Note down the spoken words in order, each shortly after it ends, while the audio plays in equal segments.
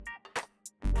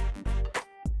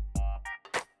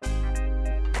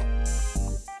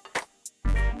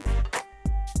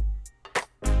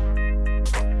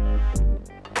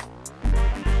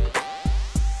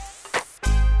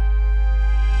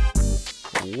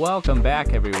Welcome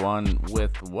back, everyone,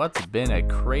 with what's been a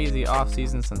crazy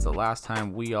offseason since the last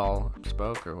time we all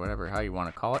spoke, or whatever, how you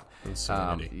want to call it.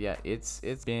 Insanity.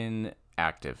 It's been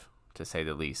active, to say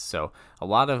the least. So a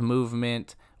lot of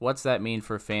movement. What's that mean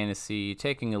for fantasy?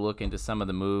 Taking a look into some of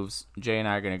the moves. Jay and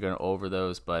I are going to go over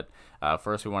those, but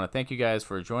first we want to thank you guys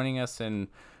for joining us in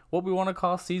what we want to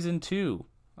call season 2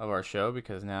 of our show,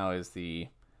 because now is the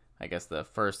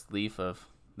first leaf of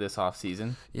this off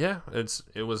season. Yeah,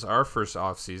 it was our first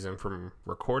off season from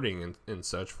recording and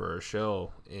such for our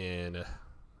show, and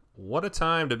what a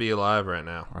time to be alive right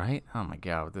now. Right? Oh my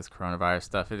God, with this coronavirus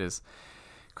stuff, it is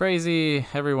crazy.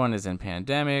 Everyone is in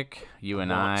pandemic. You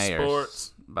and I are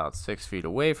about 6 feet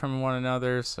away from one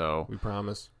another, so we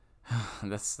promise.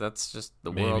 That's just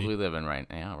the world we live in right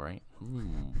now, right?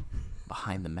 Ooh,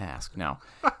 behind the mask. No.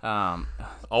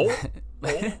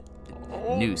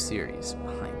 New series,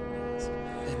 Behind the Mask.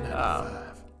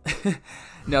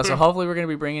 No, so hopefully we're going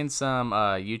to be bringing some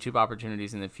YouTube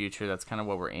opportunities in the future. That's kind of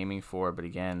what we're aiming for. But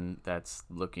again, that's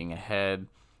looking ahead.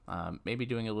 Maybe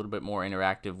doing a little bit more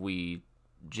interactive. We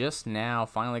just now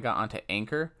finally got onto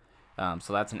Anchor.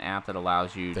 So that's an app that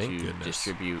allows you to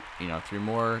distribute, through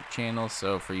more channels.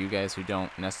 So for you guys who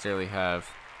don't necessarily have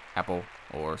Apple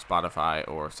or Spotify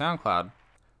or SoundCloud,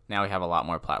 now we have a lot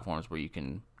more platforms where you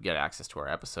can get access to our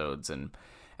episodes and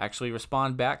actually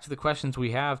respond back to the questions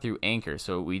we have through Anchor.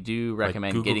 So we do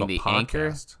recommend getting the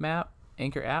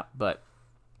Anchor app, but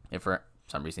if for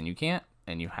some reason you can't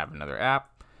and you have another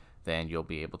app, then you'll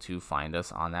be able to find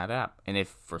us on that app. And if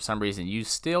for some reason you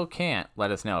still can't,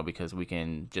 let us know, because we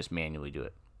can just manually do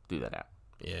it through that app.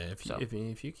 Yeah,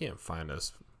 if you can't find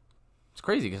us, it's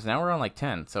crazy because now we're on like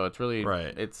 10, so it's really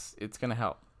right. It's gonna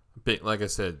help. Big, like I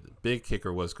said, big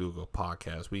kicker was Google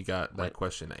Podcast. We got that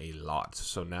question a lot,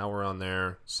 so now we're on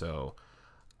there. So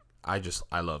I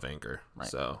love Anchor. Right.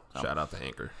 So shout out to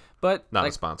Anchor, but not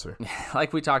a sponsor.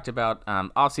 Like we talked about,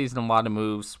 off season, a lot of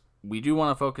moves. We do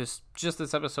want to focus just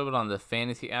this episode on the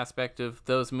fantasy aspect of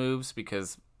those moves,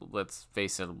 because let's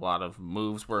face it, a lot of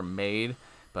moves were made,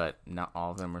 but not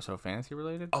all of them were so fantasy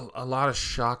related. A lot of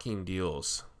shocking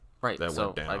deals, right? That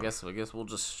went down. I guess we'll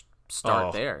just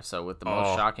start there. So with the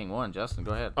most shocking one, Justin,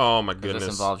 go ahead. Oh my goodness!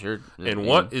 This involves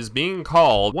what is being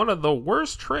called one of the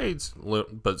worst trades,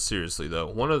 but seriously though,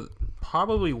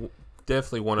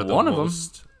 definitely one of the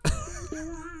most.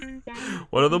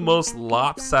 One of the most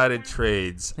lopsided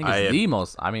trades we've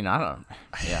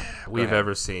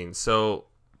ever seen. So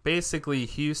basically,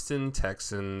 Houston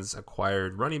Texans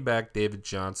acquired running back David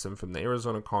Johnson from the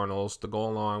Arizona Cardinals to go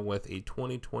along with a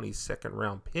 2020 second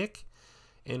round pick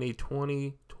and a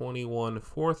 2021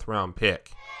 fourth round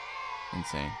pick.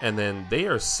 Insane. And then they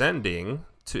are sending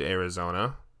to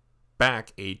Arizona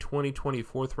back a 2020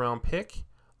 fourth round pick.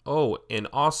 Oh, and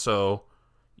also,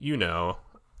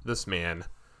 this man,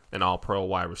 an all-pro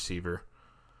wide receiver,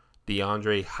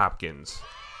 DeAndre Hopkins.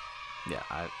 Yeah,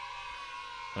 I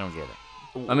don't get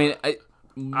it. I mean,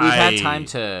 we've had time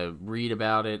to read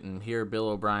about it and hear Bill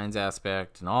O'Brien's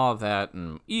aspect and all of that,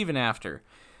 and even after,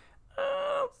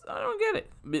 I don't get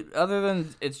it. Other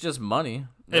than it's just money.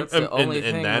 That's the only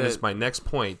thing. And that is my next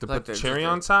point. To put the cherry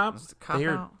on top,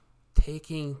 they're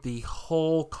taking the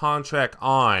whole contract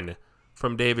on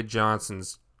from David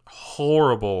Johnson's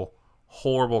horrible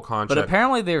contract. But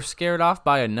apparently they're scared off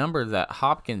by a number that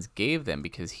Hopkins gave them,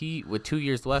 because with 2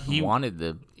 years left, he wanted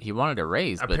a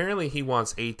raise. Apparently he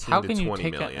wants 18 to 20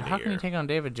 million a year. How can you take on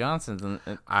David Johnson?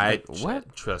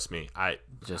 What? Trust me,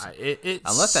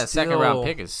 unless that second round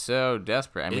pick is so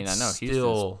desperate. I mean, I know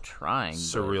Houston's trying.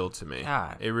 Surreal to me.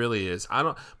 God. It really is.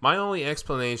 My only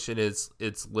explanation is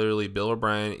it's literally Bill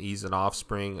O'Brien. He's an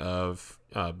offspring of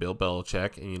Bill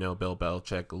Belichick, and Bill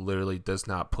Belichick literally does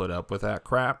not put up with that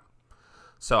crap.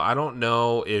 So I don't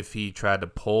know if he tried to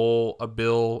pull a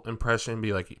Bill impression and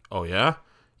be like, oh yeah,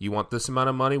 you want this amount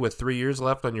of money with 3 years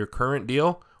left on your current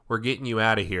deal? We're getting you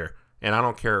out of here, and I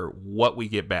don't care what we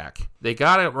get back. They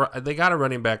got a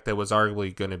running back that was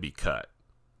arguably going to be cut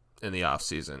in the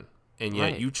offseason, and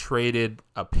yet you traded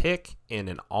a pick and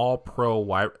an all-pro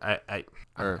wide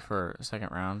for a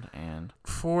second round and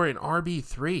for an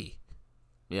RB3.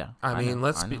 Yeah, I mean,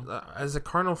 let's be. As a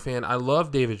Cardinal fan, I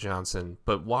love David Johnson,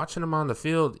 but watching him on the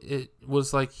field, it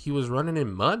was like he was running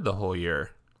in mud the whole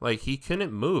year. Like he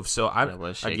couldn't move. So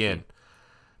again,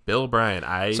 Bill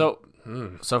O'Brien. So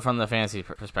from the fantasy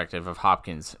perspective of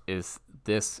Hopkins, is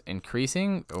this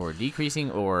increasing or decreasing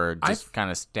or just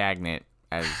kind of stagnant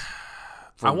as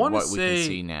from what we can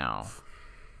see now?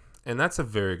 And that's a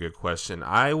very good question.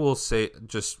 I will say,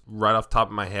 just right off the top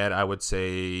of my head, I would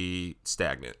say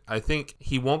stagnant. I think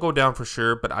he won't go down for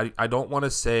sure, but I don't want to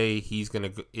say he's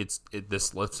going to,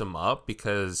 this lifts him up,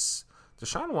 because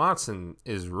Deshaun Watson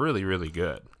is really, really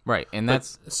good. Right, and But,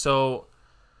 that's so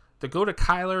to go to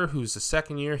Kyler, who's the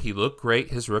second year, he looked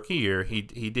great his rookie year. He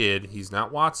did. He's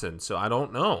not Watson, so I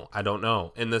don't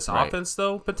know. In this Right. offense,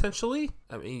 though, potentially,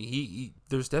 I mean, he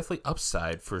there's definitely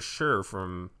upside for sure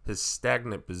from his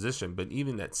stagnant position. But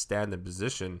even that stagnant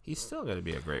position, he's still going to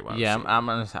be a great wide yeah. receiver.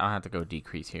 I'll have to go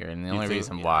decrease here, and the only think-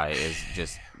 reason yeah. why is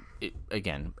just.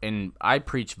 Again, and I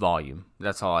preach volume.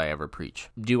 That's all I ever preach.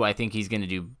 Do I think he's going to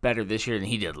do better this year than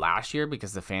he did last year?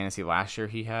 Because the fantasy last year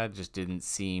he had just didn't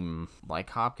seem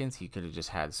like Hopkins. He could have just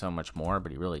had so much more,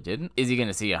 but he really didn't. Is he going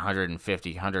to see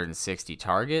 150, 160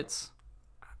 targets?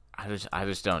 I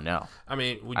just don't know. I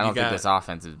mean, I don't think this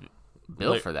offense is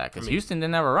built for that because Houston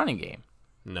didn't have a running game.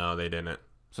 No, they didn't.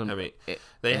 So I mean,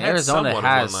 they and had Arizona somewhat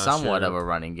has of one last somewhat year. of a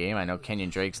running game. I know Kenyon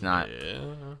Drake's not.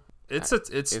 Yeah. It's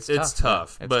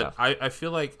tough, It's but tough. I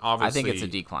feel like obviously I think it's a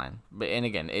decline. But and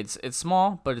again, it's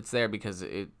small, but it's there because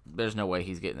there's no way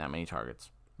he's getting that many targets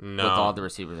no, with all the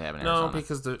receivers they have in no, Arizona.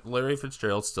 because Larry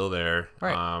Fitzgerald's still there.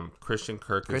 Right. Christian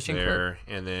Kirk Christian is there,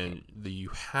 and then you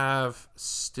have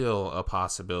still a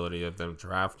possibility of them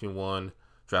drafting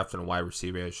a wide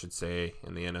receiver, I should say,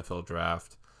 in the NFL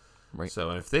draft. Right.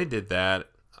 So if they did that,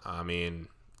 I mean.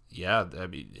 Yeah, I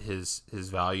mean, his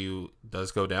value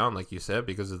does go down, like you said,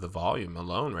 because of the volume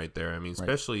alone right there. I mean,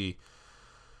 especially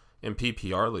in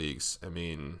PPR leagues. I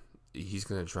mean, he's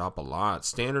going to drop a lot.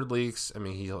 Standard leagues, I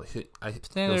mean, he'll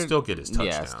still get his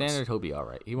touchdowns. Yeah, standard he'll be all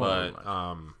right. He won't.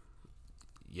 But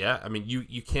yeah, I mean,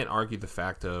 you can't argue the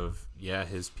fact of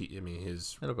his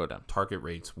It'll go down. target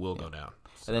rates will go down.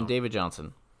 And then David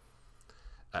Johnson.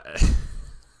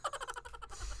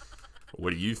 What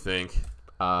do you think?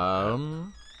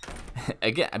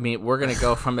 Again, I mean, we're gonna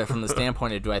go from the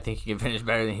standpoint of do I think he can finish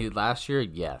better than he did last year?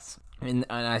 Yes, and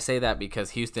I say that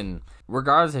because Houston,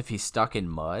 regardless if he's stuck in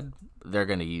mud, they're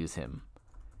gonna use him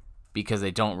because they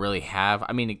don't really have.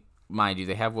 I mean, mind you,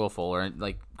 they have Will Fuller, and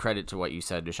like credit to what you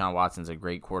said, Deshaun Watson's a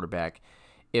great quarterback.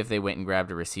 If they went and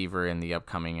grabbed a receiver in the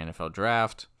upcoming NFL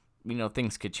draft,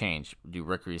 things could change. Do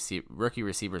rookie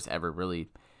receivers ever really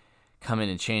come in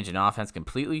and change an offense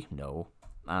completely? No.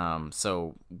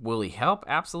 So will he help?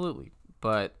 Absolutely.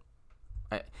 But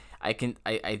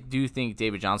I do think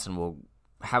David Johnson will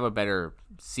have a better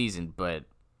season, but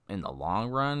in the long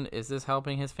run, is this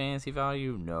helping his fantasy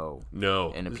value? No.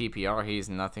 In a PPR, he's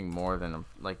nothing more than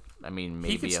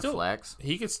maybe a flex.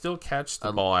 He could still catch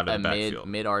the ball out of the backfield.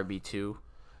 Mid RB2.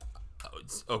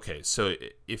 Okay, so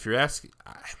if you're asking,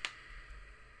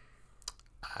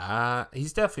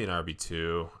 he's definitely an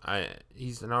RB2.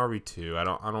 He's an RB2. I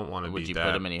don't want to. Would you that.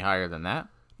 put him any higher than that?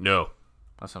 No,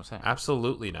 that's what I'm saying.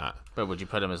 Absolutely not. But would you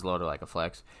put him as low to like a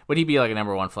flex? Would he be like a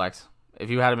number one flex if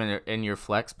you had him in your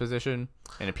flex position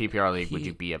in a PPR league? Would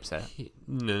you be upset?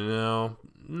 No.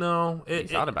 You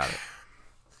thought about it.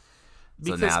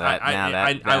 So Because now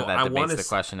that debates the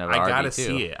question of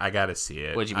RB2. I gotta see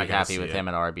it. Would you be happy with him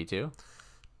at RB2?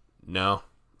 No.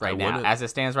 Right now, as it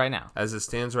stands right now. As it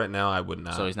stands right now, I would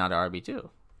not. So he's not an RB2.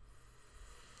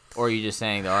 Or are you just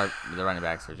saying the running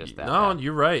backs are just that? No, bad?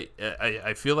 You're right.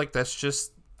 I feel like that's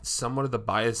just somewhat of the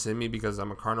bias in me because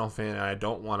I'm a Cardinal fan and I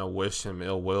don't want to wish him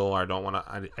ill will. Or I don't want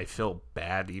to. I feel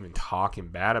bad even talking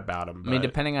bad about him. But, I mean,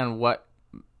 depending on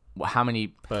how many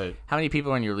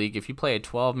people are in your league. If you play a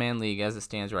 12-man league as it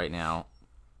stands right now,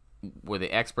 where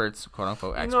the experts, quote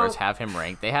unquote experts, have him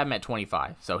ranked, they have him at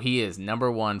 25. So he is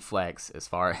number one flex as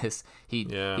far as he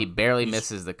barely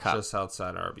misses the cut. Just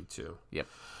outside RB2. Yep.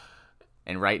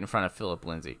 And right in front of Philip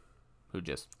Lindsay, who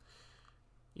just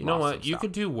you know what, you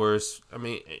could do worse. I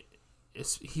mean,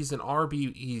 he's an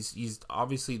RB. He's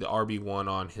obviously the RB1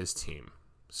 on his team,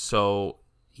 so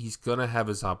he's gonna have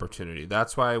his opportunity.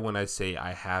 That's why when I say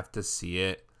I have to see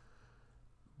it,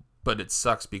 but it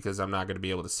sucks because I'm not gonna be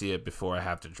able to see it before I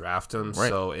have to draft him. Right.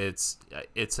 So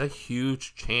it's a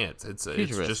huge chance. It's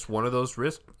just one of those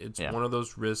risk. It's one of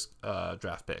those risk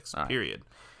draft picks. All period.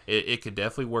 Right. It could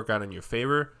definitely work out in your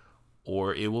favor,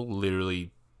 or it will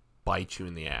literally bite you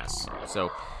in the ass.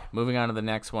 So, moving on to the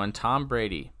next one, Tom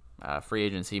Brady, free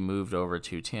agency, moved over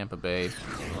to Tampa Bay.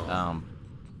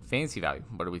 Fantasy value,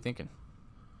 what are we thinking?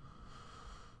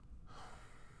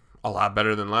 A lot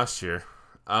better than last year.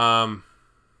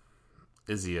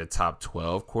 Is he a top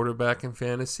 12 quarterback in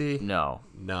fantasy? No.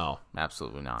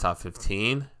 Absolutely not. Top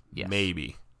 15? Yes.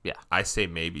 Maybe. Yeah. I say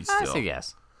maybe still. I say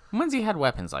yes. When's he had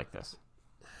weapons like this?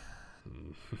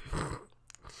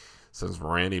 Since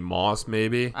Randy Moss,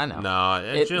 maybe. I know.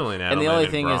 No, Julian Edelman. And the only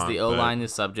thing is the O-line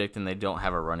is subject, and they don't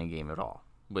have a running game at all.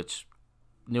 Which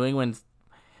New England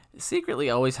secretly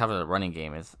always have a running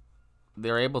game.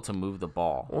 they're able to move the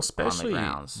ball. Well, especially on the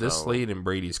ground, this late in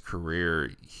Brady's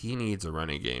career, he needs a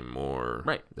running game more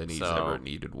than he's ever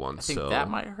needed one. I think that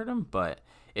might hurt him, but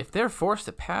if they're forced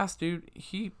to pass, dude,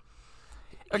 he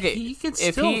can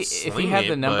still if he had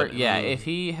the number, if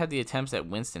he had the attempts that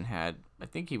Winston had, I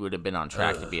think he would have been on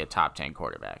track to be a top 10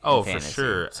 quarterback. Oh, for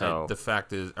sure. So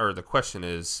the question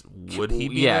is, would he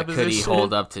be in that position? Could he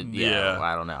hold up to? Yeah,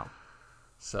 I don't know.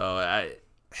 So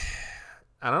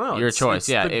I don't know. Your choice.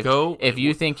 If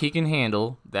you think he can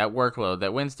handle that workload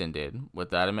that Winston did with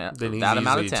that amount, then he's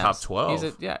amount of easily top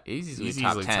 12. He's easily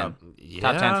top 10.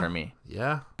 Top 10 for me.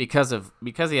 Yeah. Because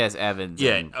he has Evans.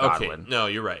 And Godwin. Okay. No,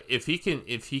 you're right. If he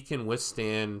can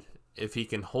withstand, if he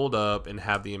can hold up and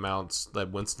have the amounts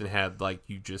that Winston had, like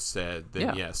you just said,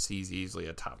 then yes, he's easily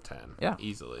a top 10. Yeah,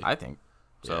 easily. I think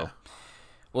so.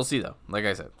 We'll see though. Like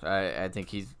I said, I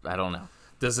think I don't know.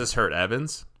 Does this hurt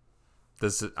Evans?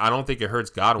 I don't think it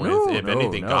hurts Godwin. If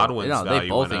anything, Godwin's value they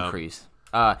both went increase.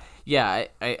 I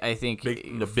think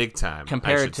big time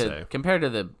compared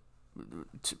to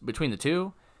between the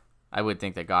two, I would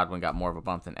think that Godwin got more of a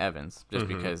bump than Evans, just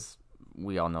because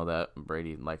we all know that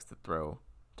Brady likes to throw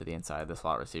to the inside. The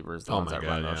slot receivers, the ones that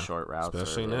run those short routes,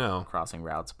 especially now crossing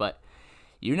routes, but.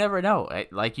 You never know.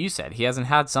 Like you said, he hasn't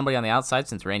had somebody on the outside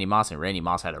since Randy Moss, and Randy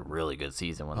Moss had a really good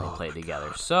season when they played together.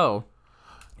 God. So,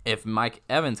 if Mike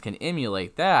Evans can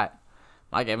emulate that,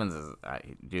 Mike Evans is,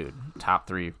 top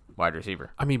 3 wide receiver.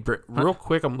 I mean, real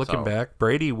quick, I'm looking back.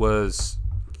 Brady was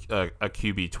a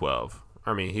QB 12.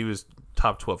 I mean, he was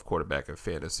top 12 quarterback in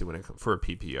fantasy for a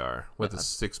PPR with a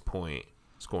 6-point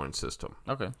scoring system.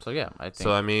 Okay, so yeah,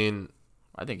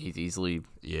 I think he's easily.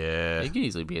 Yeah. He can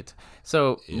easily be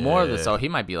so he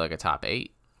might be like a top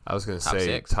 8. I was gonna say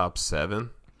 6. Top 7.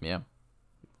 Yeah.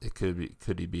 It could be.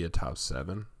 Could he be a top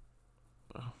 7?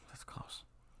 Oh, that's close.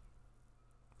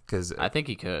 Because I think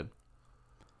he could.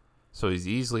 So he's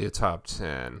easily a top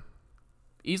 10.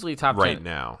 Easily top 10 right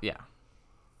now. Yeah.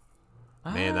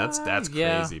 Man, that's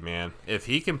crazy, man. If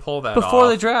he can pull that before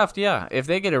off, the draft, yeah. If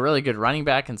they get a really good running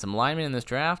back and some linemen in this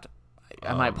draft,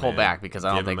 I might pull back because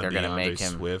I don't think they're going to make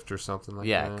him Swift or something like that.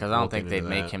 Yeah, because I don't think they'd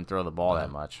make him throw the ball that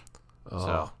much.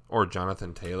 Or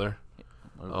Jonathan Taylor.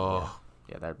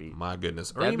 Yeah, that'd be my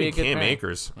goodness. Or even Cam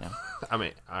Akers. Yeah. I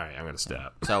mean, all right, I'm going to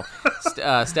stop. So,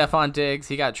 Stephon Diggs,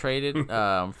 he got traded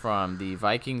from the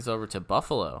Vikings over to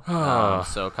Buffalo.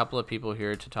 So a couple of people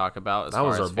here to talk about as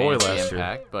far as fantasy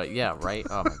impact. But yeah, right.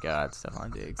 Oh my God,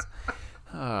 Stephon Diggs.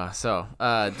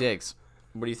 Diggs,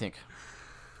 what do you think?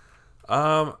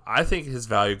 I think his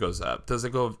value goes up. Does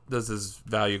his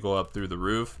value go up through the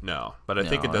roof? No, but I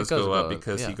think it does go up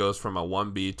because he goes from a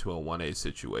 1B to a 1A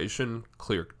situation.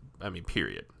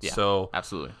 Period. Yeah, so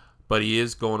absolutely. But he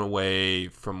is going away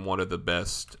from one of the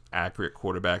best accurate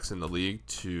quarterbacks in the league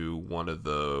to one of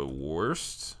the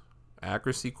worst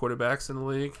accuracy quarterbacks in the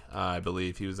league. I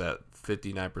believe he was at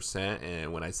 59%,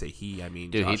 and when I say he, I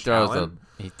mean Josh Allen.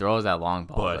 He throws that long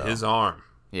ball, but his arm.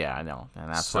 Yeah, I know, and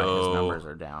that's why his numbers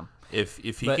are down. If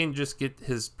he can just get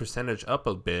his percentage up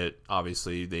a bit,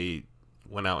 obviously they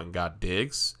went out and got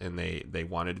Diggs, and they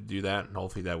wanted to do that, and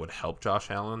hopefully that would help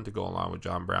Josh Allen to go along with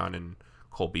John Brown and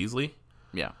Cole Beasley.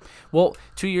 Yeah. Well,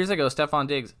 2 years ago, Stephon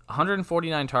Diggs,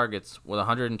 149 targets with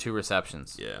 102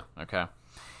 receptions. Yeah. Okay.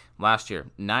 Last year,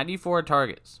 94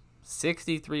 targets,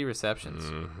 63 receptions,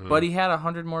 but he had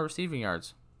 100 more receiving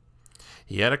yards.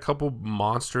 He had a couple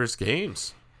monstrous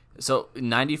games. So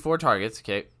 94 targets.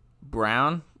 Okay.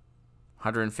 Brown,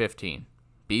 115.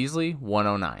 Beasley,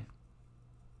 109.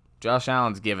 Josh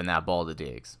Allen's giving that ball to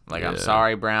Diggs. I'm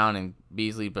sorry, Brown and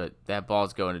Beasley, but that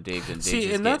ball's going to Diggs, and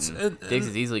Diggs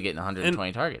is easily getting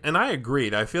 120 targets. And I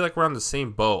agreed. I feel like we're on the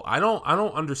same boat. I don't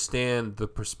understand the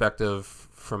perspective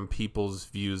from people's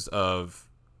views of.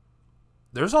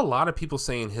 There's a lot of people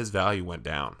saying his value went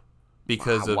down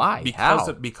because of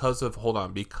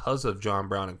John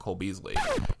Brown and Cole Beasley,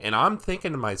 and I'm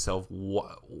thinking to myself,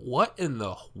 what in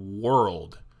the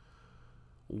world?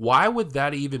 Why would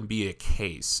that even be a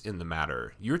case in the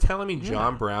matter? You're telling me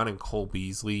John Brown and Cole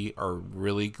Beasley are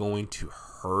really going to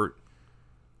hurt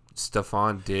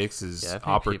Stephon Diggs'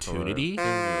 opportunity?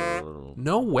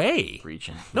 No way.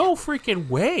 Reaching. No freaking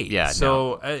way. Yeah.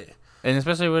 So, and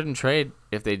especially wouldn't trade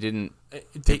if they didn't.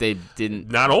 They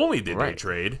didn't. Not only did they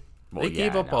trade, they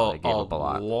gave up a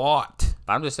lot.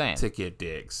 I'm just saying to get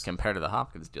Diggs compared to the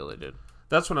Hopkins deal they did.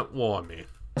 That's what. I mean.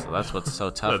 So that's what's so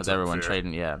tough with everyone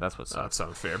trading. Yeah, that's what's sucks. That's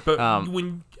unfair. But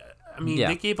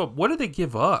they gave up. What did they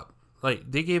give up?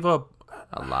 They gave up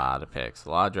a lot of picks, a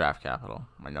lot of draft capital.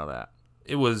 I know that.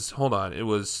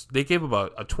 They gave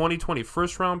about a 2020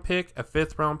 first round pick, a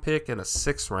 5th round pick, and a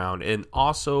 6th round, and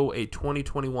also a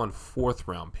 2021 4th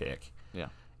round pick. Yeah.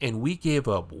 And we gave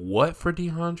up what for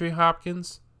DeAndre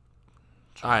Hopkins?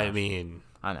 Trash. I mean,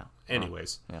 I know.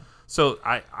 anyways. Yeah. So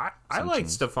I like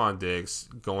teams. Stephon Diggs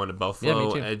going to Buffalo.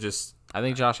 Yeah, me too. I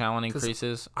think Josh Allen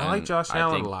increases. I like Josh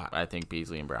Allen a lot. I think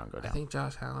Beasley and Brown go down. I think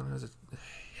Josh Allen has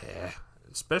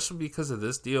especially because of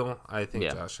this deal, I think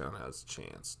Yeah. Josh Allen has a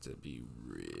chance to be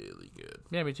really good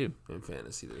Yeah, me too. in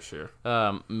fantasy this year.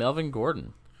 Melvin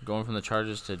Gordon going from the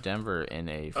Chargers to Denver in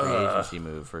a free agency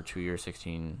move for 2 years,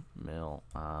 $16 million.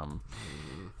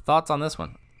 Thoughts on this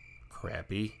one?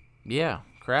 Crappy. Yeah,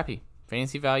 crappy.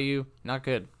 Fantasy value, not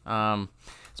good.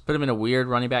 Let's put him in a weird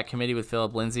running back committee with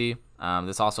Philip Lindsay.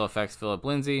 This also affects Philip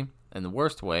Lindsay in the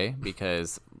worst way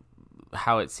because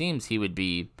how it seems he would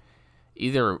be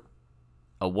either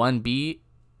a 1B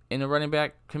in the running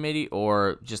back committee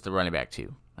or just the running back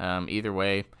 2. Either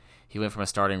way, he went from a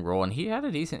starting role, and he had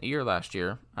a decent year last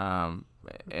year.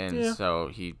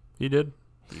 So he did.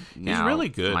 He's really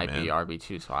good, Might man. be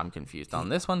RB2, so I'm confused on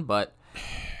this one, but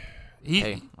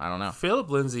hey, I don't know. Philip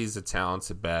Lindsay's a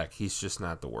talented back. He's just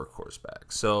not the workhorse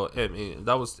back. So I mean,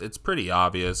 it's pretty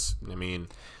obvious. I mean,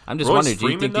 I'm just Royce wondering, do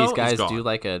you Freeman, think these though, guys is gone. do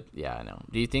like a I know.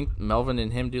 Do you think Melvin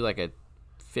and him do like a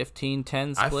 15-10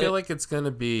 split? I feel like it's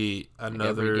gonna be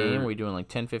another every game. Are we doing like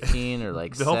 10-15 or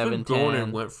like Melvin 7-10?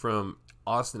 Gordon went from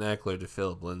Austin Eckler to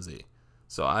Philip Lindsay.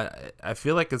 So I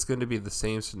feel like it's going to be the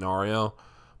same scenario,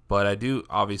 but I do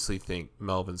obviously think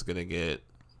Melvin's going to get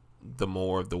the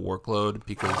more of the workload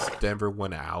because Denver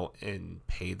went out and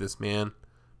paid this man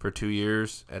for 2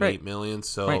 years at Right. $8 million.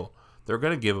 So Right. they're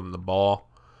going to give him the ball,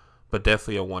 but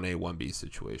definitely a 1A, 1B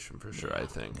situation for sure, I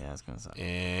think. Yeah, it's gonna suck.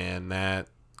 And That's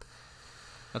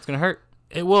gonna hurt,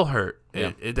 it will hurt.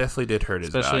 Yeah. It definitely did hurt his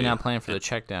especially value. not playing for the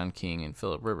check down king and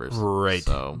Phillip Rivers. Right.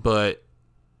 So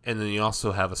And then you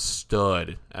also have a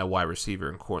stud at wide receiver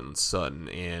in Cortland Sutton,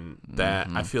 and that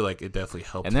I feel like it definitely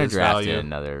helped. and they're his drafting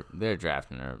value. They're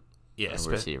drafting a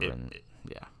receiver.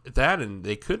 Yeah, that, and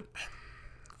they could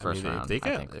first round. If they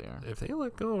I think they are. if they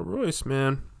let go of Royce,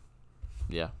 man.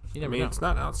 Yeah, you I never mean, know. it's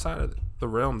not outside of the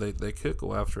realm. They could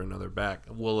go after another back.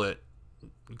 Will it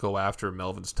go after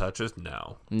Melvin's touches?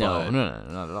 No. No, But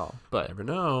not at all. But never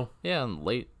know. yeah,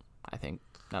 late, I think,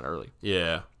 not early.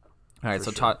 Yeah. All right,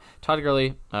 For so sure. Todd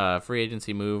Gurley, free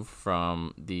agency move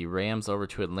from the Rams over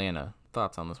to Atlanta.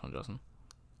 Thoughts on this one, Justin?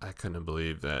 I couldn't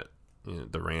believe that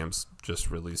the Rams just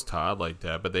released Todd like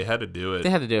that, but they had to do it. They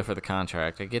had to do it for the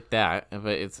contract. I get that,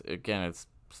 but it's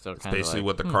still kind of Basically like,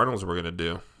 what the Cardinals were going to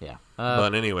do. yeah.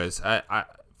 But anyways, I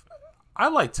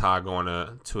like Todd going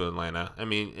to Atlanta. I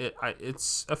mean,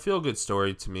 it's a feel good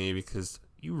story to me because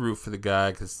you root for the guy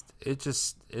because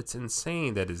it's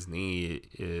insane that his knee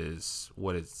is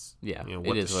what it's Yeah, what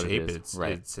it the is what it shape is.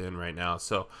 Right. it's in right now.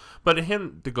 So, but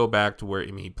him to go back to where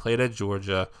he played at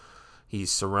Georgia.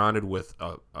 He's surrounded with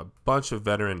a bunch of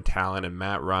veteran talent and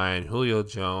Matt Ryan, Julio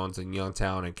Jones, and young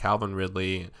talent and Calvin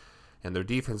Ridley, and their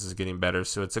defense is getting better.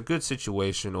 So it's a good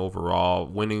situation overall.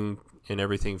 Winning in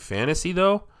everything fantasy,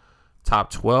 though, top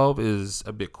 12 is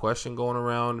a big question going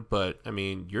around. But, I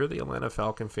mean, you're the Atlanta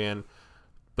Falcon fan.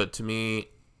 But to me,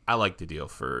 I like the deal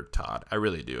for Todd. I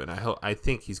really do. And I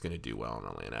think he's going to do well in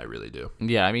Atlanta. I really do.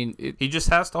 Yeah, I mean, He just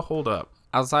has to hold up.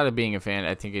 outside of being a fan,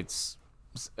 I think it's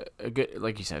a good,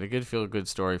 like you said, a good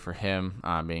story for him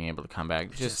being able to come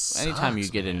back. Just anytime you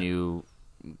sucks, get man. a new,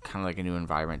 kind of like a new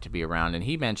environment to be around. And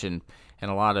he mentioned,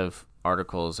 and a lot of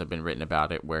articles have been written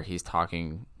about it, where he's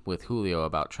talking with Julio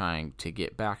about trying to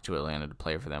get back to Atlanta to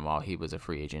play for them while he was a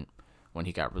free agent when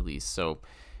he got released. So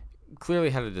clearly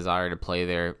had a desire to play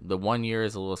there. The 1 year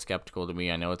is a little skeptical to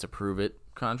me. I know it's a prove it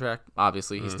contract.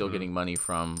 Obviously, he's still getting money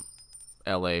from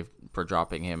LA for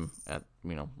dropping him at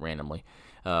randomly.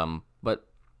 But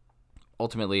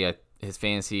ultimately, his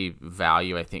fantasy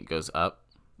value, I think, goes up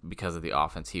because of the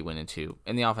offense he went into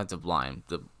and the offensive line.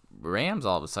 The Rams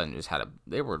all of a sudden just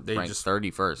they were ranked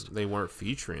 31st. They weren't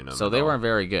featuring him. So at they all. weren't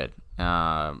very good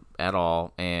at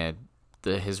all, and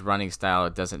his running style,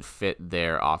 it doesn't fit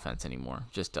their offense anymore.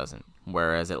 Just doesn't.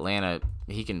 Whereas Atlanta,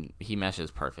 he meshes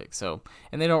perfect. So,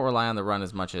 and they don't rely on the run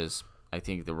as much as I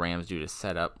think the Rams do to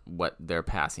set up what their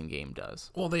passing game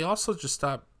does. Well, they also just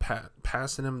stopped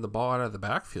passing him the ball out of the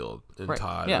backfield in Right.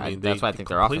 Todd. Yeah, I mean, that's they why I think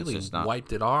their offense completely is not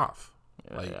wiped it off.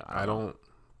 Yeah, I don't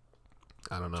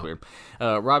know. It's weird.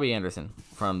 Robbie Anderson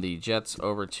from the Jets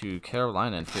over to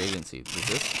Carolina in free agency.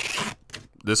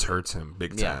 This hurts him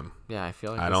big time. Yeah, I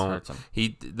feel like I this don't. hurts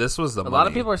him. This was the A money. lot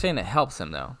of people are saying it helps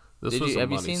him though. This was a have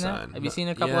you money seen sign. that? Have you seen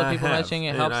a couple Yeah, of people I have. mentioning it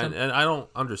And helps him? And I don't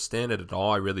understand it at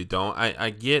all. I really don't. I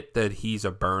get that he's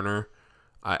a burner.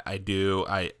 I do.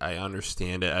 I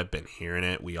understand it. I've been hearing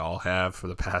it. We all have for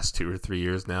the past 2 or 3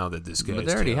 years now that this guy. But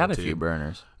they already had a few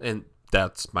burners. And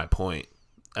that's my point.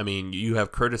 I mean, you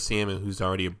have Curtis Samuel, who's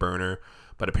already a burner,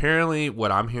 but apparently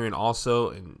what I'm hearing also,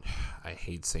 and I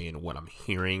hate saying what I'm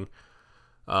hearing,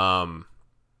 but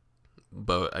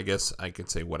I guess I can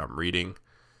say what I'm reading,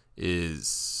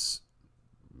 is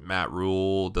Matt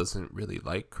Rule doesn't really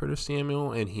like Curtis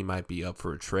Samuel, and he might be up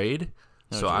for a trade.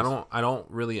 So I don't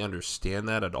really understand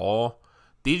that at all.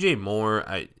 DJ Moore,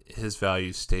 his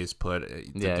value stays put.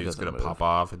 The dude's gonna pop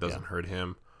off. It doesn't hurt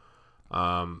him.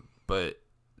 But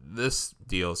this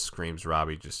deal screams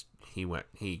Robbie. He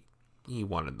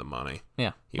wanted the money.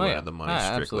 Yeah, he wanted the money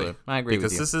strictly. Absolutely. I agree with you.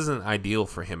 Because this isn't ideal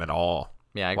for him at all.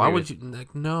 Yeah, I agree. Why would you?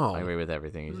 No, I agree with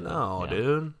everything you said. No,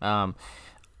 dude.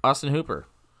 Austin Hooper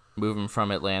moving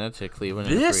from Atlanta to Cleveland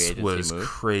in a free agency move. This was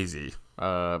crazy.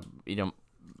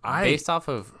 Based off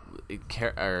of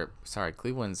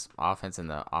Cleveland's offense and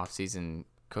the offseason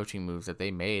coaching moves that they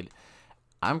made,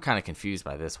 I'm kind of confused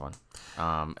by this one.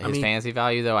 His fantasy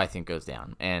value, though, I think goes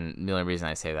down. And the only reason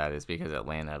I say that is because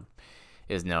Atlanta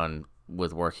is known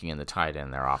with working in the tight end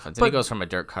in their offense. And he goes from a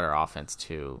dirt cutter offense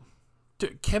to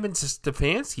Kevin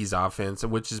Stefanski's offense,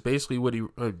 which is basically what he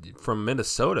from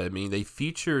Minnesota. I mean, they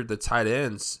feature the tight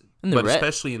ends,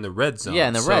 especially in the red zone. Yeah,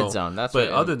 in the red zone. That's but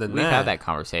other than we've that, had that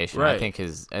conversation. Right. I think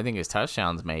his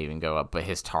touchdowns may even go up, but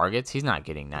his targets, he's not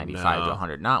getting 95 to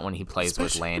 100. Not when he plays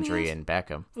with Landry and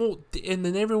Beckham. Well, and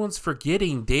then everyone's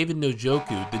forgetting David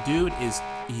Njoku. The dude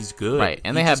he's good. Right,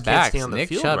 and he they have backs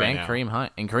Nick Chubb right and now. Kareem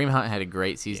Hunt. And Kareem Hunt had a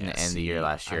great season to end the year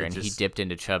last year, and he dipped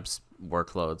into Chubb's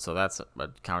workload. So that's a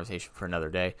conversation for another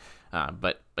day.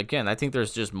 But again, I think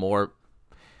there's just more.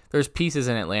 There's pieces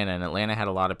in Atlanta, and Atlanta had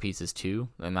a lot of pieces too,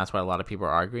 and that's why a lot of people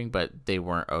are arguing, but they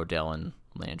weren't Odell and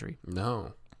Landry.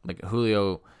 No. Like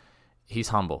Julio, he's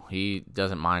humble. He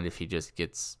doesn't mind if he just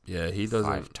gets he doesn't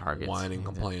 5 targets. whine and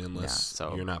complain unless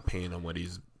you're not paying him what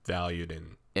he's valued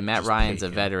in. And Matt Ryan's a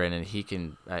veteran, and he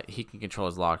can control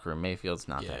his locker room. Mayfield's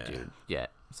not that dude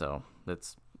yet, so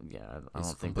that's I don't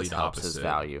think this helps his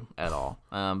value at all.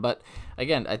 But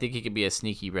again, I think he could be a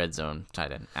sneaky red zone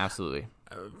tight end. Absolutely.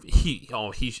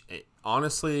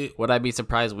 Honestly, would I be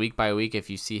surprised week by week if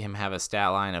you see him have a stat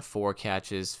line of 4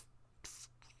 catches,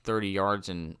 30 yards,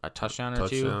 and a touchdown or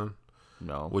 2?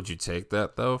 No. Would you take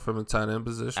that though from a tight end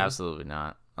position? Absolutely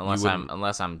not.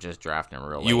 Unless I'm just drafting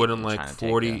real late. You wouldn't like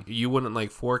 40. You wouldn't like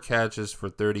 4 catches for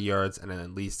 30 yards and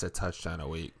at least a touchdown a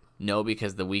week. No,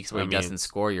 because the weeks where he doesn't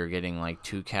score, you're getting like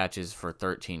 2 catches for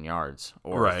 13 yards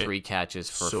or 3 catches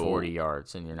for 40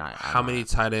 yards, and you're not. How many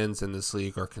tight ends in this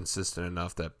league are consistent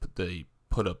enough that they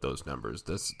put up those numbers?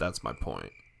 That's my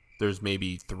point. There's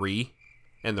maybe 3,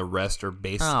 and the rest are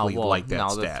basically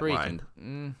stat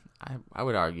line. I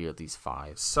would argue at least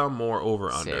 5. Some more over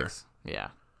 6. under. Yeah,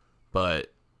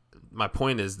 but my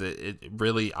point is that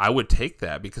I would take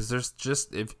that because there's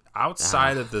just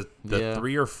outside of the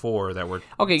 3 or 4 that were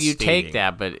you take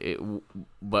that, but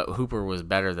Hooper was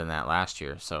better than that last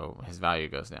year, so his value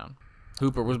goes down.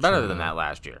 Hooper was better than that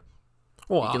last year.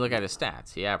 Well, you can look at his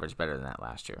stats; he averaged better than that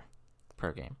last year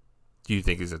per game. Do you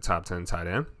think he's a top 10 tight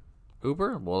end?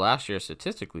 Hooper? Well, last year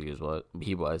statistically is what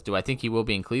he was. Do I think he will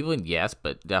be in Cleveland? Yes,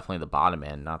 but definitely the bottom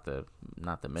end, not the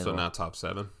middle. So not top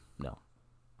 7. No,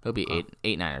 he'll be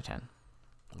 8, 9, or 10.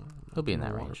 He'll be in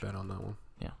that range. Bet on that one.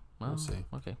 Yeah, we'll see.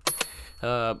 Okay.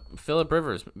 Phillip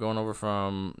Rivers going over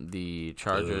from the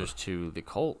Chargers to the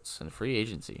Colts in free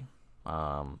agency.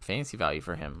 Fantasy value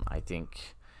for him, I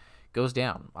think, goes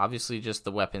down. Obviously, just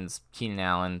the weapons. Keenan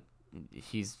Allen,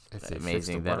 he's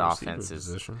amazing. That offense is.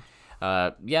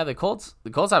 The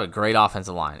Colts have a great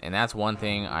offensive line, and that's one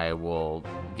thing I will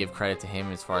give credit to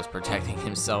him as far as protecting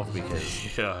himself because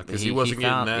he wasn't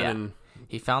getting that.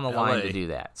 He found the line to do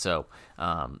that. So,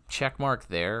 check mark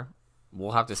there.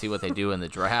 We'll have to see what they do in the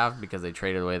draft because they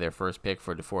traded away their first pick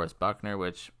for DeForest Buckner,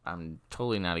 which I'm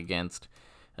totally not against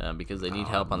because they need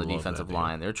help on the defensive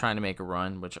line. They're trying to make a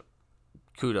run, which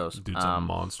kudos. Dude's a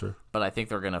monster. But I think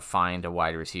they're going to find a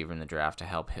wide receiver in the draft to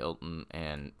help Hilton,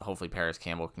 and hopefully Paris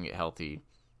Campbell can get healthy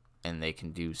and they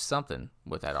can do something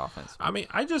with that offense. I mean,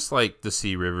 I just like to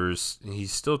see Rivers.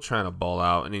 He's still trying to ball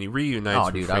out, and then he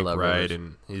reunites with Frank Wright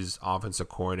and his offensive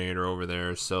coordinator over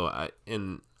there. So,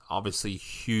 and obviously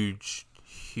huge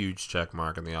check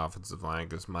mark in the offensive line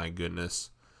because, my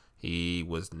goodness, he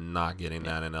was not getting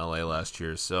that in LA last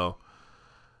year. So,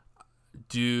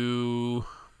 do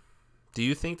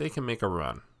you think they can make a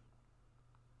run?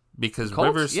 Because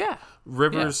Colts?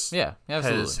 Rivers,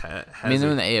 absolutely. Has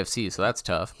they're in the AFC, so that's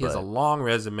tough. He has a long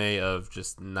resume of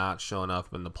just not showing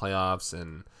up in the playoffs,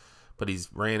 but he's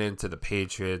ran into the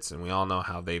Patriots, and we all know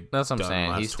how they. That's what I'm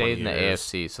saying. He stayed in the years.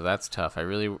 AFC, so that's tough. I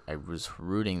was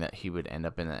rooting that he would end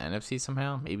up in the NFC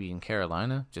somehow, maybe in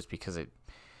Carolina, just because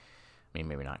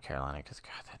maybe not Carolina, because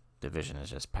God, division is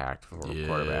just packed for Yeah.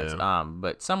 quarterbacks.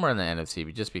 But somewhere in the NFC,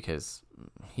 but just because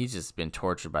he's just been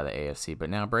tortured by the AFC. But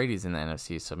now Brady's in the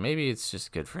NFC, so maybe it's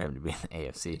just good for him to be in the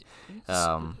AFC.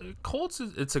 Colts,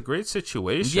 it's a great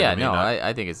situation. Yeah, I mean,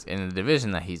 I think it's in the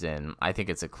division that he's in. I think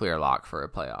it's a clear lock for a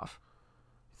playoff.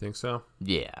 Think so?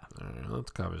 Yeah. All right, that's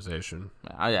a conversation.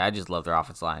 I just love their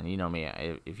offensive line. You know me.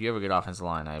 If you have a good offensive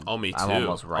line, me too. I'm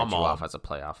almost right I'm you all off as a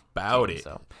playoff about team, it.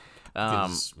 So,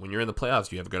 Because when you're in the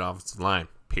playoffs, you have a good offensive line.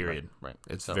 Period. Right.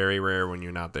 It's So- very rare when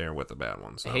you're not there with a bad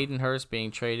one. So. Hayden Hurst being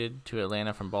traded to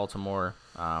Atlanta from Baltimore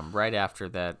right after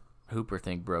that Hooper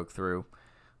thing broke through.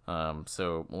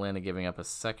 So Atlanta giving up a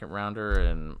second rounder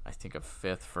and I think a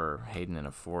fifth for Hayden and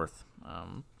a fourth,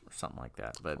 or something like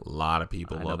that. But A lot of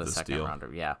people I know love the this second deal. rounder.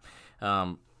 Yeah.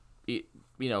 A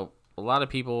lot of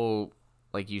people,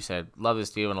 like you said, love this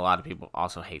deal, and a lot of people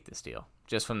also hate this deal.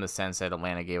 Just from the sense that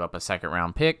Atlanta gave up a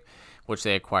second-round pick, which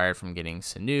they acquired from getting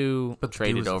Sanu, But the dude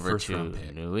traded was a over first-round to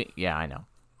pick. New. Yeah, I know.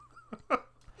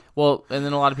 Well, and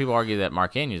then a lot of people argue that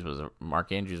Mark Andrews was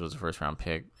a first-round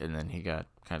pick, and then he got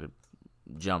kind of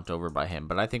jumped over by him.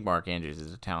 But I think Mark Andrews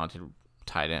is a talented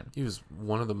tight end. He was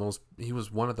one of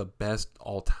the best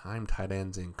all-time tight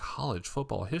ends in college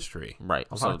football history. Right.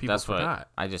 A lot So of people that's forgot. what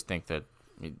I just think that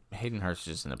Hayden Hurst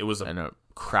is in It was in a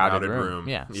crowded room.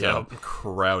 Yeah. So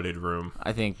crowded room.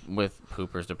 I think with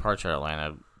Hooper's departure,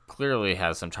 Atlanta clearly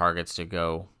has some targets to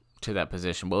go to that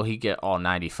position. Will he get all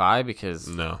 95? Because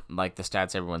No. like the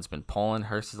stats everyone's been pulling,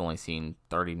 Hurst has only seen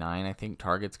 39, I think,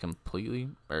 targets completely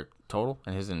or total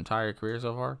in his entire career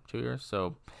so far, 2 years.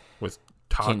 So With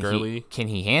Todd Gurley. can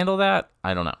he handle that?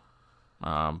 I don't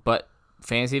know. But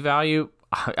fantasy value,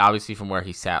 obviously from where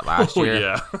he sat last year,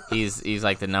 yeah. he's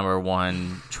like the number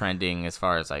one trending as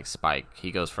far as like spike. He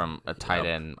goes from a tight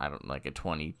end, like a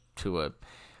 20 to a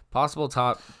possible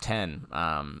top 10.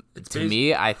 To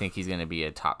me, I think he's going to be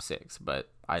a top 6, but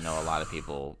I know a lot of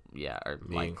people, are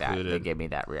Me like included. that. They gave me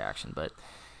that reaction, but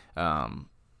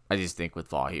I just think with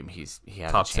volume, he has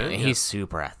Top a chance. 10, And he's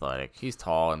super athletic. He's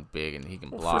tall and big, and he can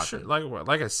block. For sure.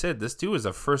 Like I said, this dude was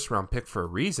a first-round pick for a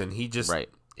reason. He just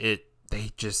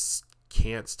they just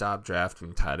can't stop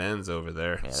drafting tight ends over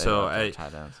there. Yeah, they So love their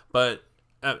tight ends. but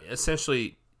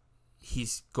essentially,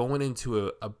 he's going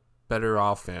into a better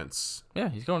offense. Yeah,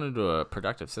 he's going into a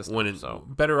productive system.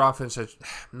 Better offense.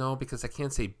 No, because I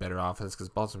can't say better offense because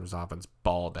Baltimore's offense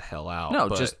balled the hell out. No,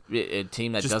 but just a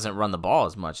team that doesn't run the ball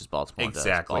as much as Baltimore does.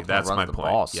 exactly. Baltimore That's runs my the point.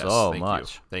 ball Yes, so thank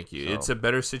much. you. Thank you. So- It's a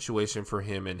better situation for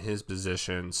him in his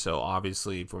position. So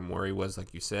obviously, from where he was,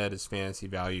 like you said, his fantasy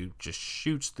value just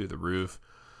shoots through the roof.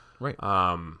 Right.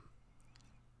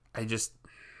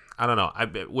 I don't know. I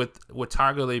bet with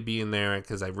Todd Gurley being there,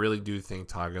 because I really do think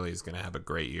Todd Gurley is going to have a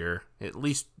great year, at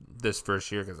least this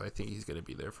first year, because I think he's going to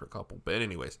be there for a couple. But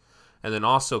anyways, and then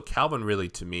also Calvin Ridley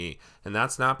to me, and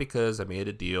that's not because I made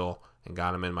a deal and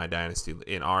got him in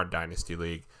our dynasty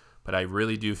league, but I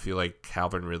really do feel like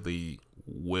Calvin Ridley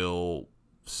will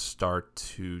start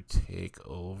to take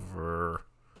over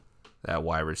that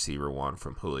wide receiver one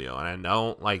from Julio, and I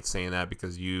don't like saying that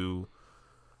because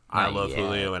I Not love yet.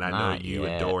 Julio, and I know Not you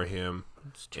yet. adore him.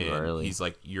 It's too And early. he's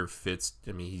like your Fitz.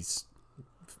 I mean, he's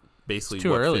basically It's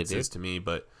too what early, Fitz dude. is to me.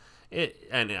 But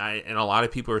and a lot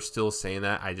of people are still saying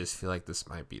that. I just feel like this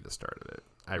might be the start of it.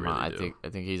 I really do. I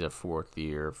think he's a 4th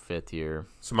year, 5th year.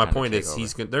 So my kinda point is,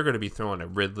 takeover. they're going to be throwing a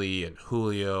Ridley and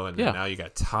Julio, and then Yeah. now you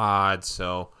got Todd.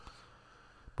 So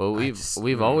But we've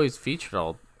mm. always featured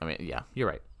all. I mean, yeah, you're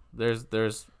right. There's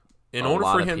in a order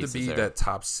lot for of him to pieces be there. that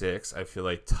top 6, I feel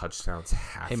like touchdowns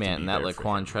have Hey to man, be that there for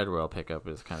Laquan him. Treadwell pickup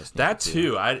is kind of sneaky That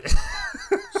too.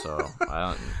 So I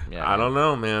don't. Yeah, I don't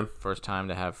know, man. First time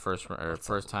to have first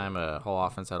time a whole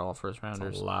offense had all first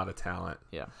rounders. A lot of talent.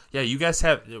 Yeah. Yeah, you guys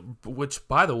have, which,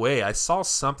 by the way, I saw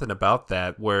something about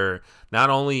that where not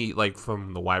only, like,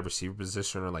 from the wide receiver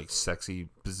position or, like, sexy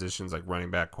positions like running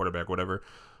back, quarterback, whatever,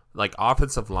 like,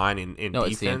 offensive line in No,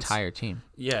 defense. it's the entire team.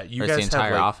 Yeah, you Or guys it's the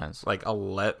entire have, like,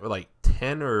 offense. like,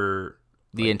 10 or...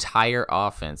 The entire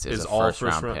offense is a all first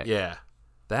round pick. Yeah.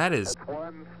 That is...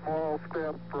 One small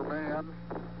step for man,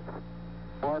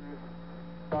 one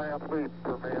giant leap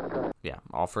for mankind. Yeah,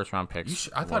 all first round picks.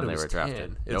 I thought when it they was were drafted.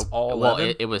 10. It's Nope. all Well,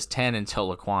 11? it was 10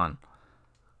 until Laquan.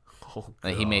 Oh,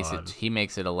 Like, he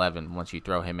makes it 11 once you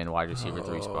throw him in wide receiver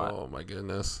 3 spot. Oh, my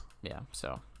goodness. Yeah,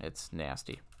 so it's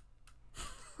nasty.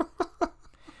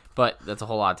 But that's a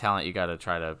whole lot of talent you got to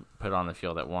try to put on the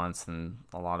field at once, and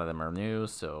a lot of them are new,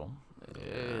 so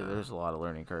there's a lot of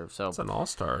learning curve. So It's an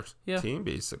all-star team,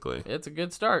 basically. it's a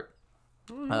good start.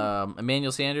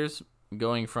 Emmanuel Sanders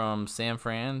going from San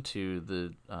Fran to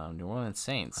the New Orleans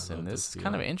Saints, and this is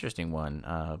kind of an interesting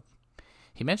one.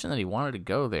 He mentioned that he wanted to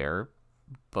go there,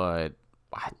 but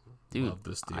Dude, Love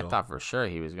this deal. I thought for sure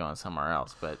he was going somewhere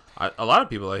else, but A lot of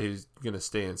people thought he was going to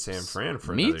stay in San Fran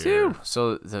for me another too. year.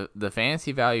 So the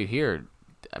fantasy value here,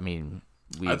 I mean,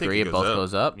 we I think agree it it goes both up.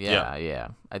 goes up. Yeah. Yeah.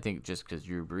 I think just because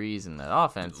Drew Brees and the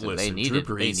offense, Listen, they Drew needed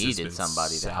Brees has been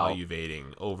somebody to help.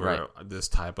 salivating over Right. this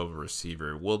type of a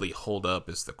receiver. Will he hold up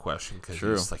is the question because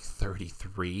True. he's like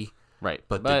 33. Right,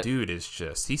 But the dude is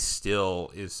he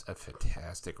still is a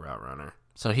fantastic route runner.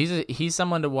 So he's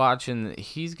someone to watch, and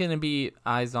he's going to be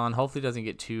eyes on. Hopefully, doesn't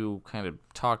get too kind of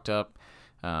talked up,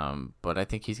 but I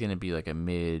think he's going to be like a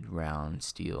mid-round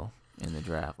steal in the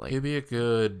draft, like He'd be a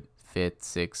good, 5th,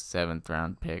 6th, 7th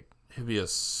round pick. he'd be a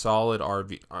solid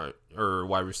or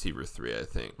wide receiver 3, I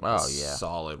think. Oh, A yeah.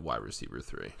 solid wide receiver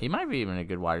 3. He might be even a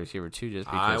good wide receiver too, just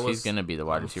I because was- he's going to be the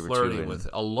wide I'm receiver flirting too. with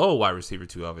a low wide receiver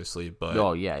 2, obviously, but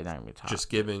Oh yeah, he's not going to be top. just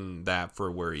given that for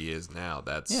where he is now,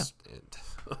 that's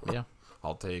Yeah.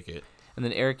 I'll take it. And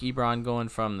then Eric Ebron going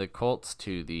from the Colts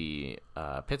to the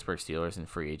Pittsburgh Steelers in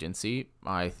free agency.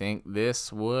 I think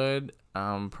this would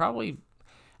probably,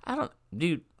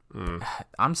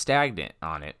 I'm stagnant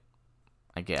on it,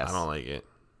 I guess. I don't like it.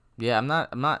 Yeah, I'm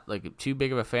not like too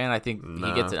big of a fan. I think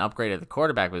he gets an upgrade at the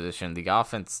quarterback position. The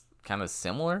offense kind of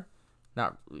similar,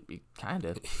 not kind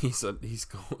of. He's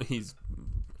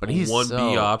But he's 1B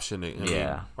so- option, I mean,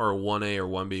 Yeah. or 1A or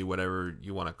 1B, whatever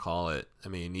you want to call it. I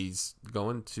mean, he's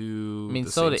going to. I mean,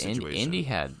 the so same did situation. Indy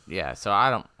had, yeah. So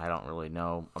I don't really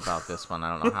know about this one.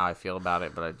 I don't know how I feel about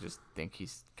it, but I just think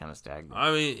he's kind of stagnant.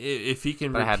 I mean, if he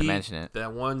can But I had to repeat mention it.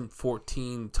 that 114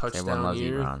 Everyone touchdown loves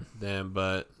year, Ebron. then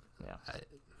but Yeah.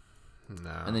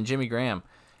 no. And then Jimmy Graham,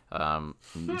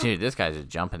 dude, this guy's just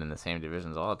jumping in the same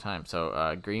divisions all the time.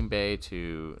 So Green Bay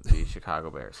to the Chicago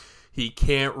Bears. He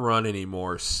can't run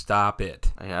anymore. Stop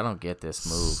it. I don't get this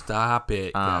move. Stop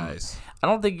it, guys. I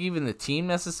don't think even the team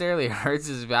necessarily hurts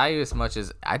his value as much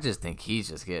as I just think he's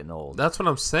just getting old. That's what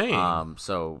I'm saying.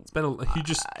 So He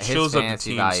just his shows up the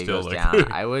fantasy team value still. goes Like,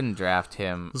 down. I wouldn't draft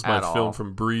him this is my at film all.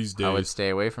 from Breeze days. I would stay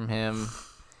away from him.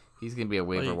 He's gonna be a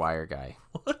waiver Like- wire guy.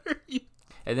 What are you?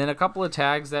 And then a couple of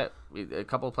players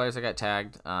that got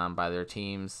tagged by their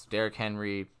teams: Derrick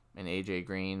Henry and AJ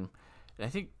Green. And I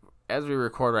think as we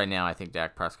record right now, I think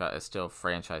Dak Prescott is still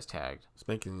franchise tagged. He's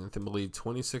making, I believe,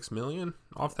 $26 million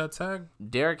off that tag.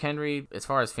 Derrick Henry, as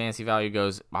far as fantasy value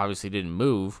goes, obviously didn't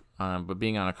move, but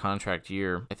being on a contract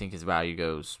year, I think his value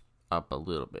goes up a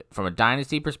little bit. From a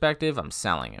dynasty perspective, I'm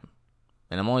selling him.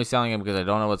 And I'm only selling him because I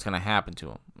don't know what's going to happen to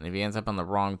him. And if he ends up on the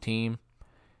wrong team,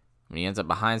 when he ends up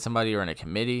behind somebody or in a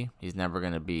committee, he's never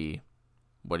going to be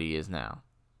what he is now.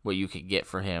 What you could get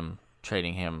for him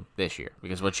trading him this year.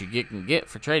 Because what you can get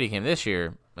for trading him this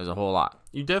year is a whole lot.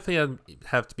 You definitely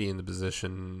have to be in the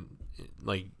position,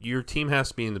 like your team has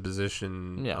to be in the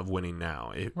position Yeah. of winning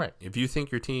now. Right. If you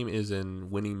think your team is in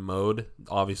winning mode,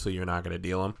 obviously you're not going to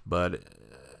deal them. But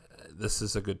this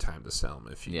is a good time to sell them.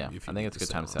 If you I need think it's a good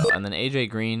time to them. sell. And then AJ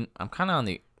Green, I'm kind of on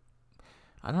the.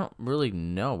 I don't really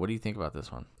know. What do you think about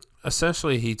this one?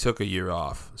 Essentially, he took a year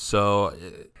off. So,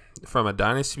 from a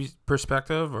dynasty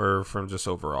perspective, or from just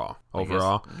overall?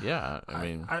 Overall, I guess, yeah. I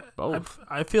mean, both.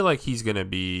 I feel like he's going to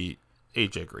be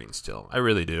AJ Green still. I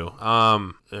really do.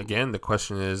 Again, the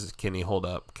question is, can he hold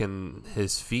up? Can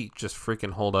his feet just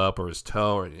freaking hold up, or his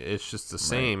toe? Or it's just the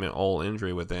same old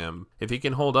injury with him. If he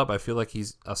can hold up, I feel like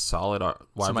he's a solid wide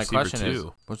so my receiver question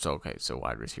too. is, okay, so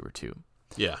wide receiver 2.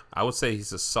 Yeah, I would say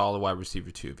he's a solid wide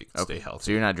receiver too if he can Okay, stay healthy.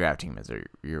 so you're not drafting him as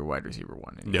your wide receiver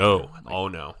 1 anymore. No. Like, Oh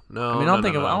no. No. I mean, no, I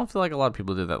no. don't feel like a lot of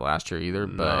people did that last year either,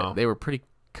 but No. they were pretty Oh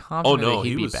confident no, that he'd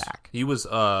he be was back. He was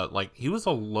he was a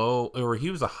low, or he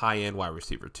was a high end wide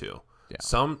receiver too.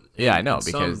 Yeah. Yeah, I know,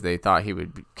 because they thought he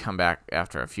would come back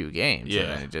after a few games. Yeah.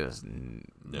 And then it just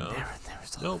never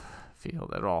Nope.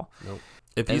 field at all. Nope.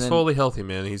 If And he's then- fully healthy,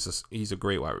 man, he's a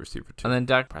great wide receiver too. And then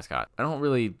Dak Prescott. I don't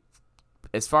really,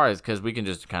 as far as, because we can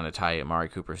just kind of tie Amari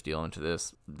Cooper's deal into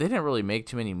this, they didn't really make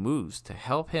too many moves to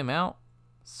help him out.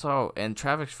 So, and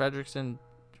Travis Frederickson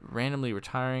randomly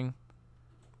retiring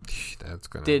That's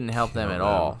gonna didn't help them kill at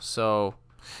all. So,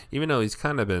 Even though he's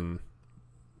kind of been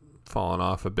falling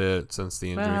off a bit since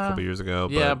the injury a couple years ago.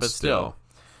 yeah, but but still,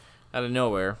 out of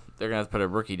nowhere, they're going to have to put a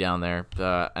rookie down there.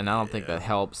 And I don't think that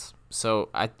helps. So,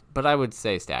 I would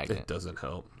say it stagnant. doesn't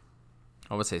help.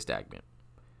 I would say stagnant.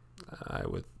 I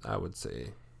would say,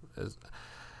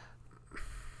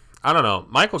 I don't know.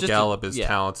 Michael Just Gallup is yeah.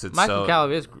 talented. Michael so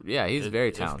Gallup is, he's if-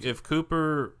 very talented. If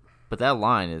Cooper, But that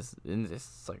line is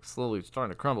it's like slowly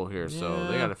starting to crumble here, so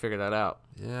they Yeah. got to figure that out.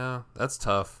 yeah, that's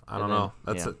tough. I And don't then- know.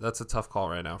 That's yeah. that's a tough call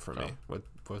right now for me with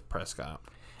Prescott.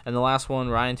 And the last one,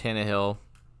 Ryan Tannehill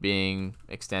being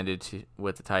extended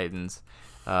with the Titans.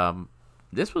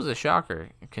 this was a shocker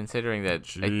considering that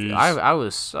Jeez. I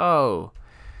was so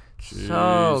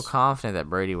Jeez. confident that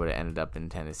Brady would have ended up in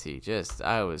Tennessee.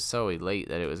 I was so elate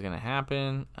that it was going to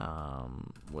happen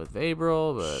with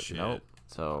Averill, but Shit. nope.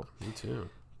 So Me too.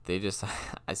 they just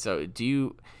so do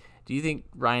you think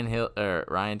Ryan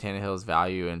Tannehill's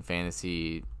value in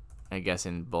fantasy, I guess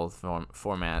in both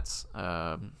formats,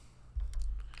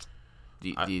 do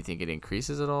you think it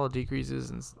increases at all, decreases,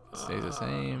 and stays the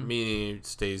same? Meaning it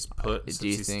stays put Do since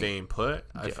you he's think- staying put.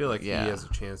 I feel like yeah. he has a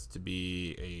chance to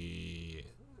be a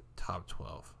top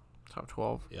 12. Top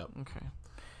 12? Yep. Okay.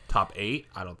 Top 8?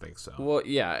 I don't think so. Well,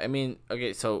 yeah, I mean,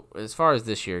 okay, so as far as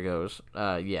this year goes,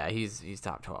 yeah, he's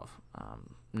top 12,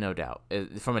 no doubt.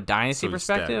 From a dynasty So he's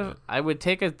perspective, stagnant. I would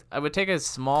take a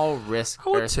small risk. I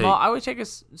would I would take a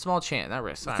small chance, not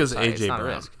risk. Because sorry, it's AJ not a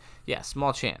Brown. risk. Yeah,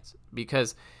 small chance.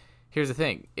 Because here's the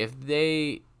thing: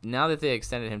 now that they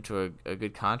extended him to a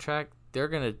good contract, they're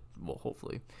gonna, well,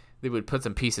 hopefully, they would put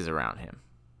some pieces around him.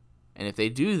 And if they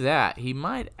do that, he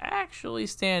might actually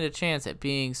stand a chance at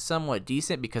being somewhat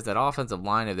decent because that offensive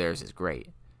line of theirs is great.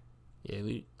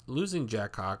 Yeah, losing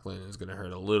Jack Conklin is going to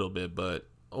hurt a little bit, but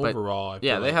overall, I feel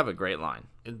Yeah, they like have a great line.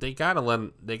 they gotta let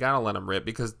him rip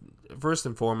because first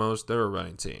and foremost, they're a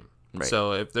running team. Right.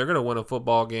 So if they're gonna win a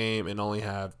football game and only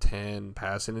have 10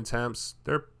 passing attempts,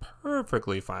 they're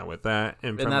perfectly fine with that.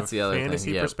 And from that's a the other thing,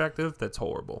 fantasy yeah. perspective, that's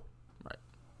horrible. Right.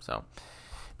 So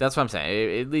that's what I'm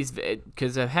saying. At least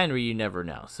because of Henry, you never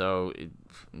know. So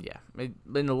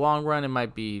in the long run, it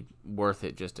might be worth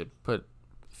it just to put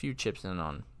a few chips in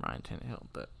on Ryan Tannehill.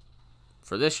 But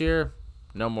for this year,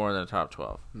 no more than a top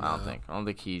 12. I don't think.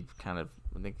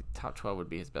 I think top 12 would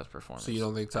be his best performance. So you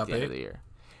don't think at top the end 8? of the year?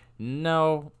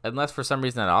 No, unless for some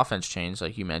reason that offense changed,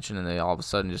 like you mentioned, and they all of a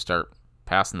sudden just start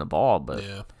passing the ball. But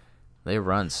Yeah. they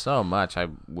run so much, I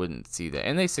wouldn't see that,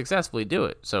 and they successfully do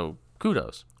it. So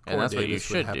kudos, and Corey that's what you Davis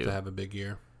would should have do. to have a big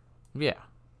year, Yeah.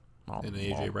 Well, and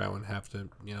AJ Brown would have to.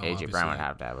 AJ Brown would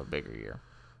have to have a bigger year,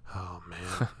 Oh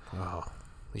man. Oh,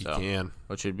 he So. can.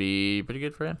 which would be pretty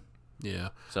good for him. Yeah.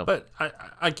 So, But I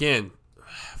again,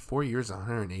 4 years,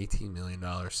 $118 million,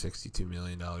 $62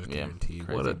 million guaranteed.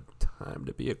 What a crazy. time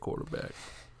to be a quarterback.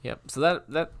 yep. So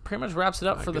that pretty much wraps it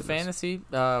up My for the goodness. fantasy.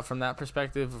 From that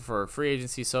perspective, for free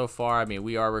agency so far, I mean,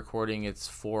 we are recording. It's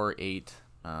 4/8.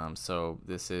 So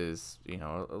this is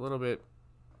a little bit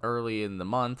early in the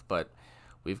month, but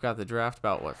we've got the draft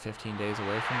about 15 days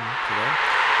away from today.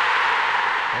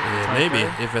 Yeah,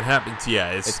 maybe if it happens,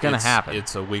 It's gonna happen.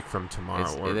 It's a week from tomorrow.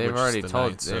 It's- they've already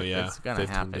told- So yeah, it's gonna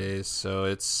 15 happen. days. So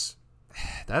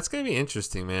that's gonna be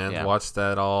interesting, man. Yeah. Watch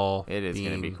that all. It is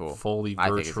gonna be being cool. Fully I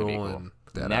think it's gonna virtual be cool. and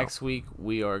that Next week,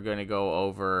 we are going to go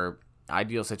over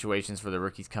ideal situations for the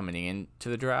rookies coming into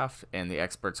the draft and the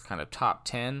experts' kind of top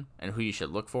 10 and who you should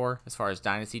look for as far as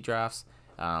dynasty drafts.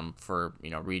 For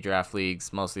redraft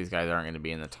leagues, most of these guys aren't going to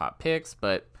be in the top picks,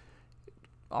 but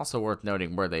also worth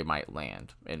noting where they might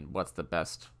land and what's the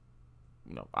best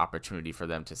opportunity for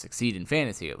them to succeed in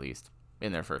fantasy, at least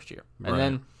in their first year. Right. And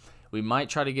then we might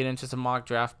try to get into some mock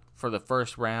draft for the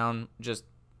first round, just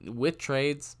with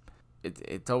trades.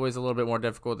 It's always a little bit more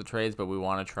difficult with the trades, but we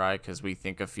want to try because we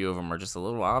think a few of them are just a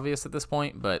little obvious at this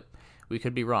point, but we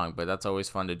could be wrong. But that's always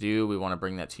fun to do. We want to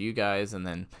bring that to you guys. And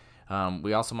then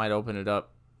we also might open it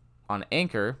up on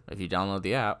Anchor, if you download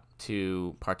the app,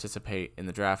 to participate in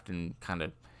the draft and kind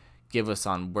of give us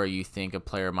on where you think a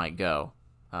player might go.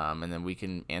 And then we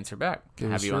can answer back, Give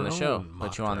have us you on your the show, own mock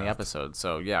put you on the draft. episode.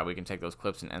 So, yeah, we can take those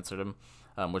clips and answer them,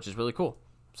 which is really cool.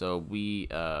 So we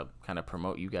kind of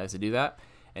promote you guys to do that.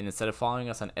 And instead of following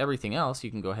us on everything else, you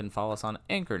can go ahead and follow us on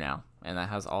Anchor now. And that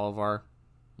has all of our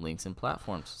links and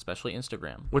platforms, especially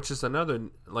Instagram. Which is another,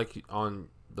 like on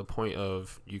the point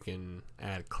of you can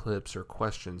add clips or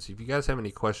questions. If you guys have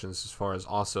any questions as far as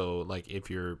also like if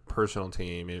your personal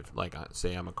team, if like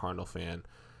say I'm a Cardinal fan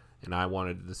and I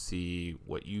wanted to see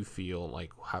what you feel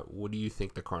like, what do you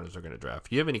think the Cardinals are going to draft?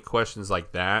 If you have any questions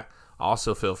like that,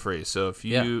 also feel free. So if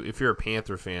you're a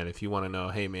Panther fan, if you want to know,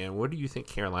 hey man, what do you think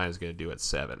Carolina is going to do at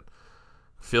 7?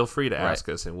 Feel free to ask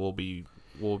us, and we'll be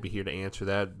here to answer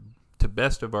that to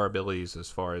best of our abilities as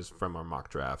far as from our mock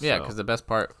draft. Yeah, So, because the best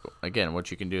part, again,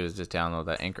 what you can do is just download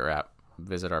that Anchor app,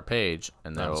 visit our page,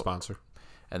 and not a sponsor.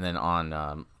 and then on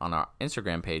our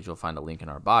Instagram page, you'll find a link in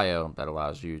our bio that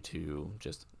allows you to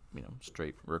just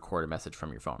straight record a message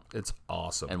from your phone, It's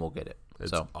awesome. and we'll get it. It's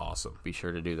So awesome. be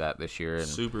sure to do that this year and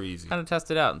Super easy. kind of test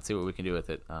it out and see what we can do with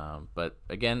it. But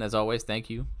again, as always, thank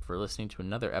you for listening to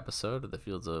another episode of the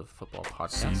Fields of Football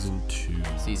podcast.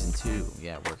 Season 2.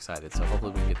 Yeah, we're excited. So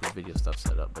hopefully we can get this video stuff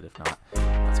set up. But if not,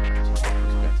 that's all right. Just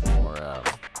expect more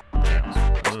channels.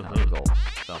 That's kind of the goal.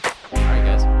 So, all right,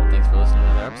 guys. Well, thanks for listening to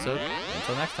another episode. Until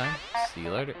until next time, see you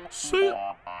later. See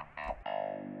ya.